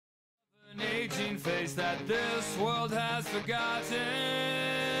aging face that this world has forgotten.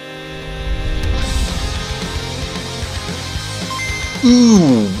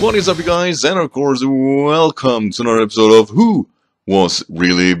 What is up, you guys, and of course, welcome to another episode of Who Was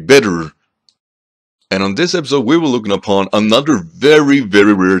Really Better? And on this episode, we were looking upon another very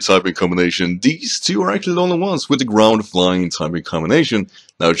rare typing combination. These two are actually the only ones with the ground flying typing combination.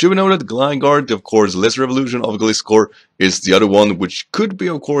 Now, should we know that Gliscor, of course, lesser evolution of Gliscor, is the other one, which could be,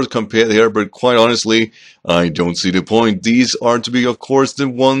 of course, compared here, but quite honestly, I don't see the point. These are to be, of course, the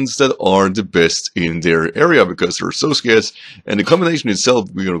ones that are the best in their area, because they're so scarce, and the combination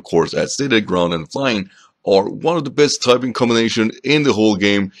itself, being, of course, as stated, ground and flying, are one of the best typing combination in the whole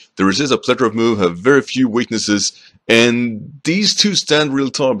game. They resist a plethora of moves, have very few weaknesses, and these two stand real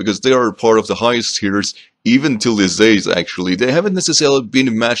tall because they are part of the highest tiers, even till these days actually. They haven't necessarily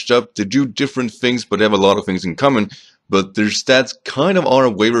been matched up, they do different things, but they have a lot of things in common, but their stats kind of are a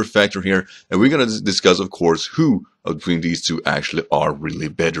waiver factor here, and we're going to discuss, of course, who between these two actually are really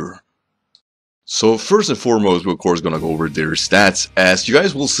better. So first and foremost, we're of course going to go over their stats. As you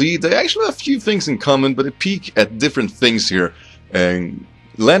guys will see, they actually have a few things in common, but they peak at different things here. And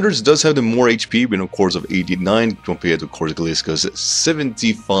Landorus does have the more HP, being of course of 89 compared to of course Gliscor's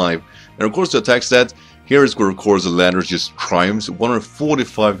 75. And of course the attack stat, here is where of course the Landorus just triumphs,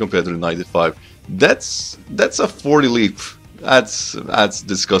 145 compared to the 95. That's a 40 leap. That's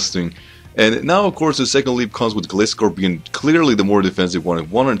disgusting. And now, of course, the second leap comes with Gliscor being clearly the more defensive one at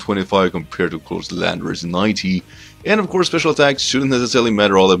 125 compared to, of course, Landorus 90. And, of course, special attacks shouldn't necessarily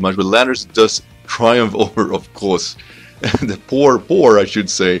matter all that much, but Landorus does triumph over, of course, the poor, I should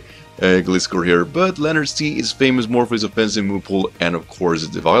say, Gliscor here. But Landorus T is famous more for his offensive move pool and, of course,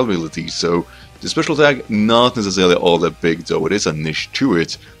 the viability. So, the special attack, not necessarily all that big, though it is a niche to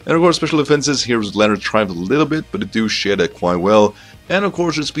it. And, of course, special defenses, here is Landorus triumph a little bit, but they do share that quite well. And of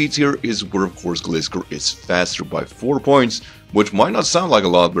course the speed here is where of course Gliscor is faster by 4 points, which might not sound like a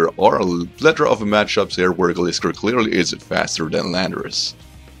lot, but there are a plethora of matchups here where Gliscor clearly is faster than Landorus.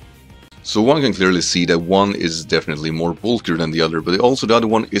 So one can clearly see that one is definitely more bulkier than the other, but also the other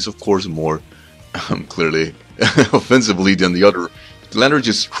one is of course more clearly offensively than the other. Landorus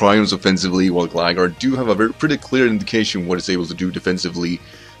just triumphs offensively, while Gliscor do have a pretty clear indication what it's able to do defensively.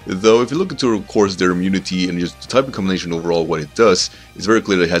 Though, if you look into, of course, their immunity and just the type of combination overall, what it does, it's very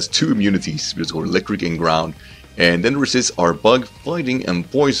clear that it has two immunities, which are electric and ground, and then the resists are bug, fighting, and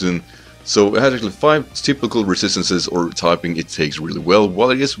poison. So it has actually 5 typical resistances or typing it takes really well,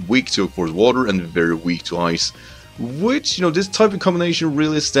 while it is weak to, of course, water and very weak to ice. Which, you know, this typing combination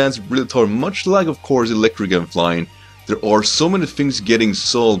really stands really tall, much like, of course, electric and flying. There are so many things getting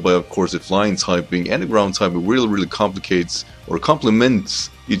solved by, of course, the flying typing and the ground typing really complicates or complements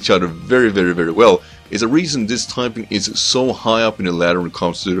each other very well. Is a reason this typing is so high up in the ladder when it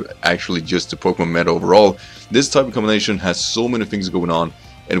comes to actually just the Pokemon meta overall. This type of combination has so many things going on,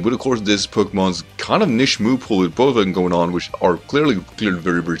 and with of course this Pokemon's kind of niche move pool with both of them going on, which are clearly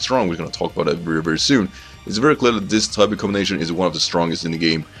very strong. We're going to talk about that very soon. It's very clear that this type of combination is one of the strongest in the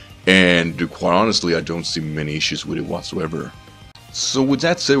game. And quite honestly, I don't see many issues with it whatsoever. So with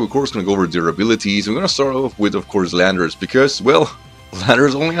that said, we're of course going to go over their abilities. We're going to start off with, of course, Landorus, because, well,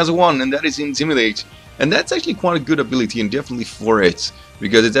 Landorus only has one, and that is Intimidate. And that's actually quite a good ability, and definitely for it,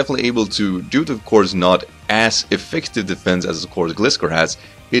 because it's definitely able to, due to, of course, not as effective defense as, of course, Gliscor has,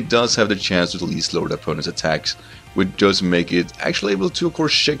 it does have the chance to at least lower the opponent's attacks, which does make it actually able to, of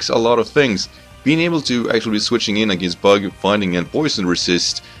course, check a lot of things. Being able to actually be switching in against bug, fighting, and poison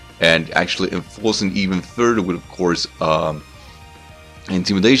resist, and actually enforcing even further with, of course,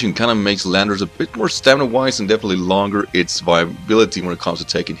 Intimidation kind of makes Landorus a bit more stamina-wise and definitely longer its viability when it comes to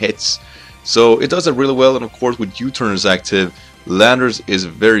taking hits. So it does that really well, and of course with U-turns active, Landorus is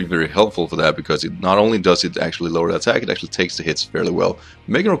very helpful for that, because it not only does it actually lower the attack, it actually takes the hits fairly well.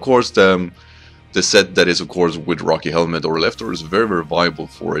 Making, of course, the set that is, of course, with Rocky Helmet or Leftor is very viable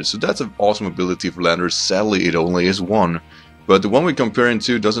for it. So that's an awesome ability for Landorus. Sadly, it only is one. But the one we're comparing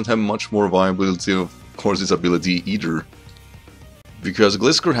to doesn't have much more viability, of course, its ability either. Because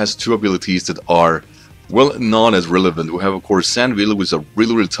Gliscor has 2 abilities that are, well, not as relevant. We have, of course, Sandwheeler, which are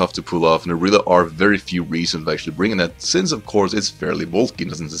really tough to pull off, and there really are very few reasons of actually bringing that, since, of course, it's fairly bulky and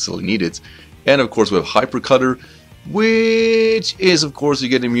doesn't necessarily need it. And, of course, we have Hyper Cutter, which is, of course, you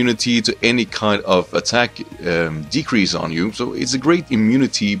get immunity to any kind of attack decrease on you. So it's a great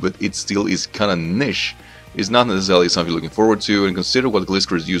immunity, but it still is kind of niche. It's not necessarily something you're looking forward to, and consider what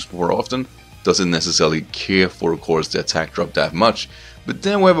Gliscor is used for often. Doesn't necessarily care for, of course, the attack drop that much. But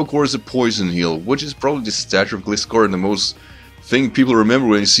then we have, of course, the Poison Heal, which is probably the stature of Gliscor, and the most thing people remember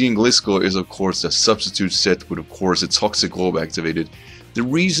when seeing Gliscor is, of course, the substitute set with, of course, a Toxic Orb activated. The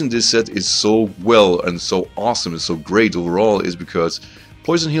reason this set is so well and so awesome and so great overall is because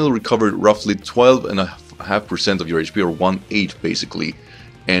Poison Heal recovered roughly 12.5% of your HP, or 1/8 basically,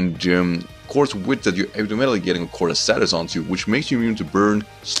 and of course with that you're automatically getting of course a status onto you, which makes you immune to burn,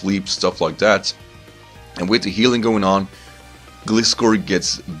 sleep, stuff like that. And with the healing going on, Gliscor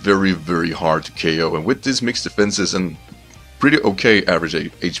gets very, very hard to KO, and with this mixed defenses and pretty okay average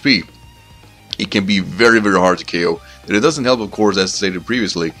HP, it can be very, very hard to KO. And it doesn't help, of course, as stated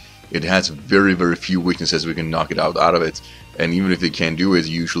previously, it has very, very few weaknesses we can knock it out of it. And even if they can't do it,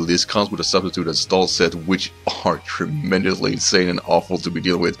 usually this comes with a substitute and stall set, which are tremendously insane and awful to be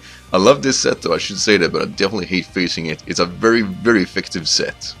dealing with. I love this set though, I should say that, but I definitely hate facing it. It's a very, very effective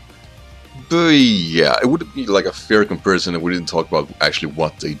set. But yeah, it wouldn't be like a fair comparison if we didn't talk about actually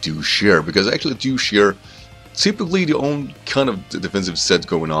what they do share, because they actually do share typically the own kind of defensive set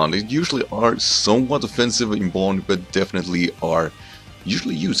going on. They usually are somewhat offensive in Bond, but definitely are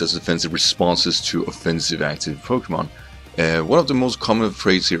usually used as defensive responses to offensive active Pokemon. One of the most common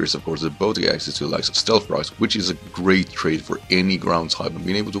traits here is of course the ability access to the likes of Stealth Rocks, which is a great trait for any ground type, and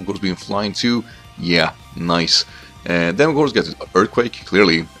being able to of course be in flying too, yeah, nice. And then of course get Earthquake,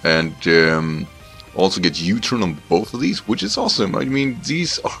 clearly, and also get U-turn on both of these, which is awesome. I mean,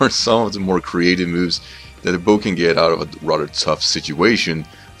 these are some of the more creative moves that they both can get out of a rather tough situation.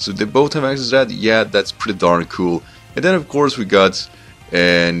 So they both have access to that, yeah, that's pretty darn cool. And then of course we got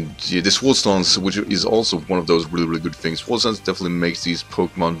the Swole Stance, which is also one of those really, really good things. Swole Stance definitely makes these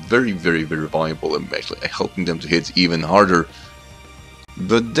Pokemon very, very, very viable and actually helping them to hit even harder.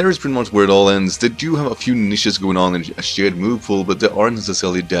 But there is pretty much where it all ends. They do have a few niches going on in a shared move pool, but they aren't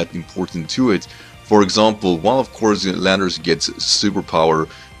necessarily that important to it. For example, while of course Landorus gets Superpower,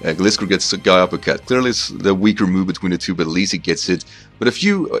 Gliscor gets Guy Uppercut. Clearly it's the weaker move between the two, but at least it gets it. But a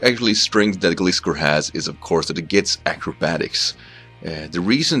few actually strengths that Gliscor has is of course that it gets Acrobatics. The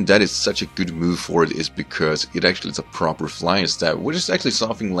reason that is such a good move for it is because it actually is a proper flying stat, which is actually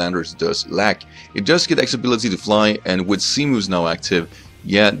something Landorus does lack. It does get X ability to fly, and with C moves now active,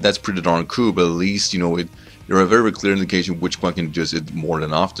 yeah, that's pretty darn cool, but at least, you know, there are a very clear indication which one can do it more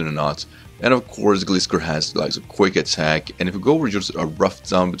than often or not. And of course, Gliscor has like a quick attack, and if we go over just a rough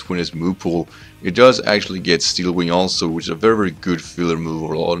down between his move pool, it does actually get Steel Wing also, which is a very, very good filler move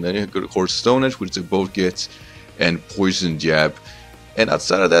overall. And then you got of course Stone Edge, which they both get, and Poison Jab. And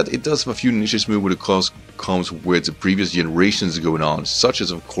outside of that, it does have a few niches move with it comes with the previous generations going on, such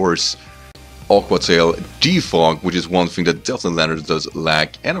as of course Aqua Tail, Defog, which is one thing that definitely Landorus does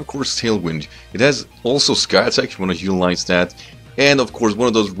lack, and of course Tailwind. It has also Sky Attack if you want to utilize that, and of course one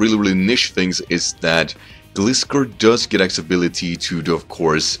of those really, really niche things is that Gliscor does get accessibility to the of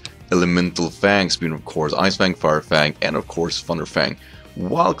course Elemental Fangs, being of course Ice Fang, Fire Fang, and of course Thunder Fang.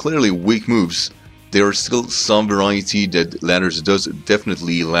 While clearly weak moves, there are still some variety that Landorus does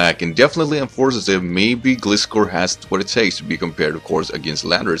definitely lack, and definitely enforces that maybe Gliscor has what it takes to be compared, of course, against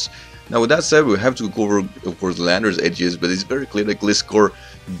Landorus. Now, with that said, we have to go over, of course, Landorus' edges, but it's very clear that Gliscor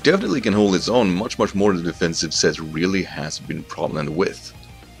definitely can hold its own, much more than the defensive set really has been prominent with.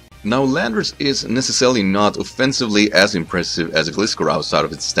 Now, Landorus is necessarily not offensively as impressive as Gliscor outside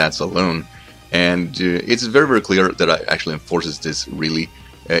of its stats alone, and it's very, very clear that it actually enforces this really.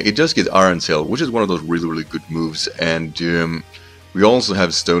 It does get Iron Tail, which is one of those really, really good moves, and we also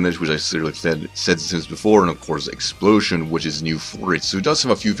have Stone Edge, which I said since before, and of course Explosion, which is new for it. So it does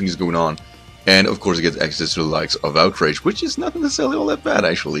have a few things going on, and of course it gets access to the likes of Outrage, which is not necessarily all that bad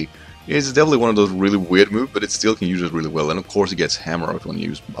actually. It's definitely one of those really weird moves, but it still can use it really well, and of course it gets Hammer Out when you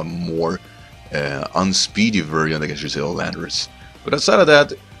use a more unspeedy variant, I guess you say, of Landorus. But outside of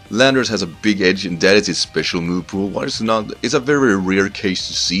that, Landorus has a big edge, and that is his special move pool. While it's a very, very rare case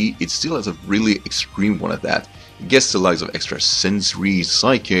to see, it still has a really extreme one at that. It gets the likes of Extra Sensory,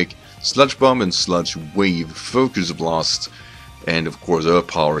 Psychic, Sludge Bomb and Sludge Wave, Focus Blast, and of course Earth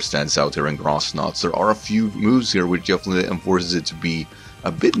Power stands out here in Grass Knots. There are a few moves here which definitely enforces it to be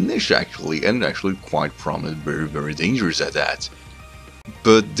a bit niche actually, and actually quite prominent, very, very dangerous at that.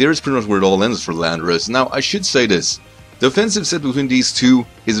 But there's pretty much where it all ends for Landorus. Now, I should say this. The offensive set between these two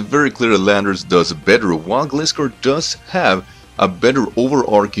is very clear that Landorus does better. While Gliscor does have a better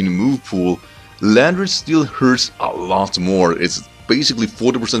overarching move pool, Landorus still hurts a lot more. It's basically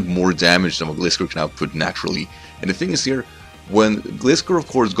 40% more damage than what Gliscor can output naturally. And the thing is here, when Gliscor of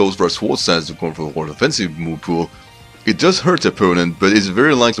course goes for a Sword Stance to go for an offensive move pool, it does hurt the opponent, but it's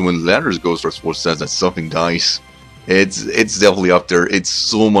very likely when Landorus goes for a Sword Stance that something dies. It's definitely up there. It's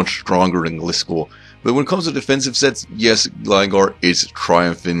so much stronger than Gliscor. But when it comes to defensive sets, yes, Gligar is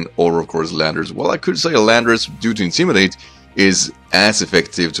triumphing over, of course, Landorus. Well, I could say Landorus, due to Intimidate, is as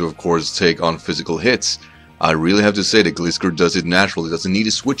effective to, of course, take on physical hits. I really have to say that Gliscor does it naturally, doesn't need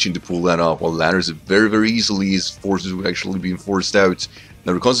a switching to pull that off, while Landorus very easily is forced to actually being forced out.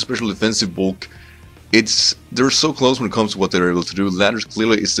 Now when it comes to special defensive bulk, they're so close when it comes to what they're able to do. Landorus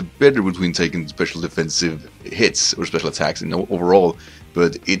clearly is the better between taking special defensive hits or special attacks overall,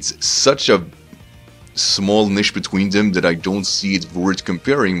 but it's such a small niche between them that I don't see it worth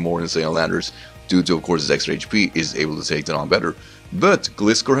comparing more than say Landorus, due to of course his extra HP is able to take that on better. But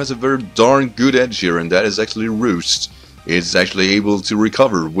Gliscor has a very darn good edge here, and that is actually Roost. It's actually able to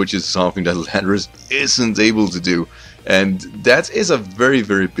recover, which is something that Landorus isn't able to do. And that is a very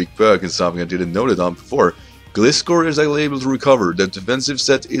big bug and something I didn't know that on before. Gliscor is actually able to recover. The defensive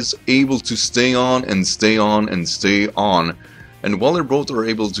set is able to stay on and stay on and stay on. And while they both are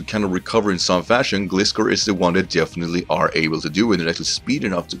able to kind of recover in some fashion, Gliscor is the one that definitely are able to do it and actually speed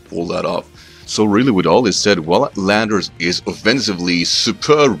enough to pull that off. So really with all this said, while Landorus is offensively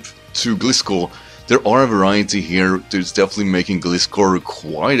superb to Gliscor, there are a variety here that's definitely making Gliscor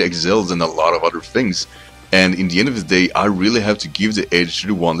quite excelled in a lot of other things. And in the end of the day, I really have to give the edge to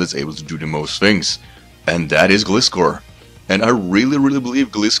the one that's able to do the most things. And that is Gliscor. And I really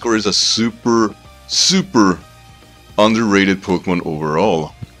believe Gliscor is a super underrated Pokemon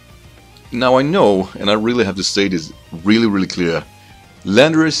overall. Now I know, and I really have to say this really clear,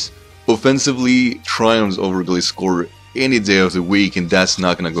 Landorus offensively triumphs over Gliscor any day of the week, and that's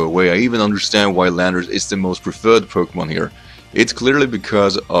not gonna go away. I even understand why Landorus is the most preferred Pokemon here. It's clearly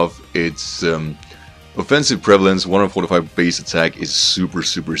because of its offensive prevalence. 145 base attack is super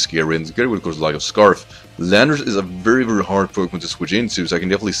scary, and together with of course like of Scarf, Landorus is a very hard Pokemon to switch into, so I can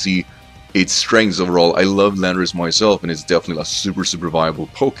definitely see its strengths overall. I love Landorus myself, and it's definitely a super viable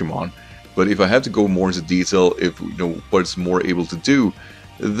Pokemon. But if I have to go more into detail, if you know what it's more able to do,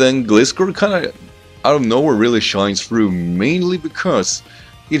 then Gliscor kind of out of nowhere really shines through, mainly because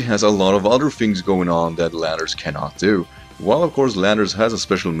it has a lot of other things going on that Landorus cannot do. While of course Landorus has a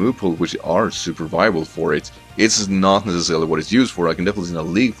special move pool which are super viable for it, it's not necessarily what it's used for. I can definitely see in a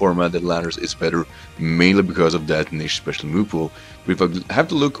league format that Landorus is better, mainly because of that niche special move pool. But if I have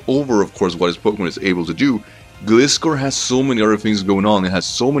to look over of course what his Pokemon is able to do, Gliscor has so many other things going on, it has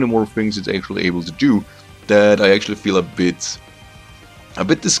so many more things it's actually able to do, that I actually feel a bit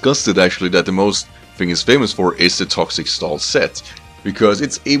disgusted actually that the most thing is famous for is the Toxic Stall set, because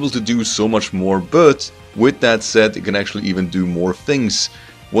it's able to do so much more, but with that set it can actually even do more things.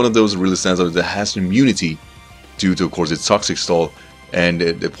 One of those really stands out that has immunity due to of course its Toxic Stall and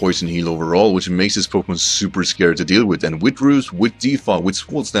the Poison Heal overall, which makes this Pokemon super scary to deal with. And with Roost, with Defog, with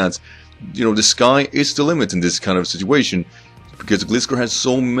Sword Stance, you know, the sky is the limit in this kind of situation, because Gliscor has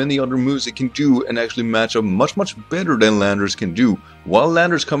so many other moves it can do and actually match up much better than Landorus can do. While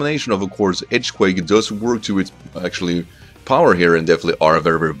Landorus' combination of course Edgequake does work to its actually power here and definitely are a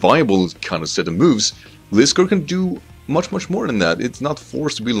very viable kind of set of moves, Gliscor can do much more than that. It's not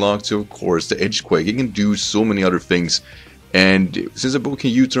forced to be locked to of course the Edgequake. It can do so many other things, and since the both can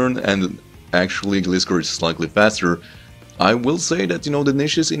U-turn and actually Gliscor is slightly faster, I will say that, you know, the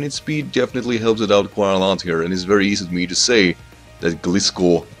niches in its speed definitely helps it out quite a lot here, and it's very easy for me to say that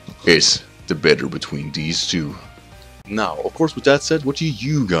Gliscor is the better between these two. Now, of course, with that said, what do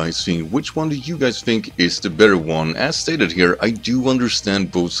you guys think? Which one do you guys think is the better one? As stated here, I do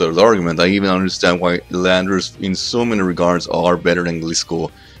understand both sides of the argument. I even understand why Landorus in so many regards are better than Gliscor,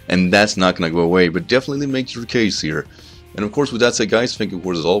 and that's not gonna go away, but definitely make your case here. And of course, with that said, guys, thank you of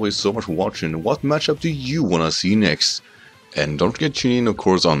course as always so much for watching. What matchup do you wanna see next? And don't forget to tune in of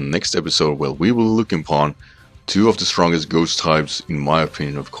course on next episode where we will look upon two of the strongest ghost types in my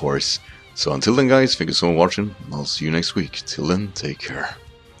opinion of course. So until then guys, thank you so much for watching, and I'll see you next week. Till then, take care.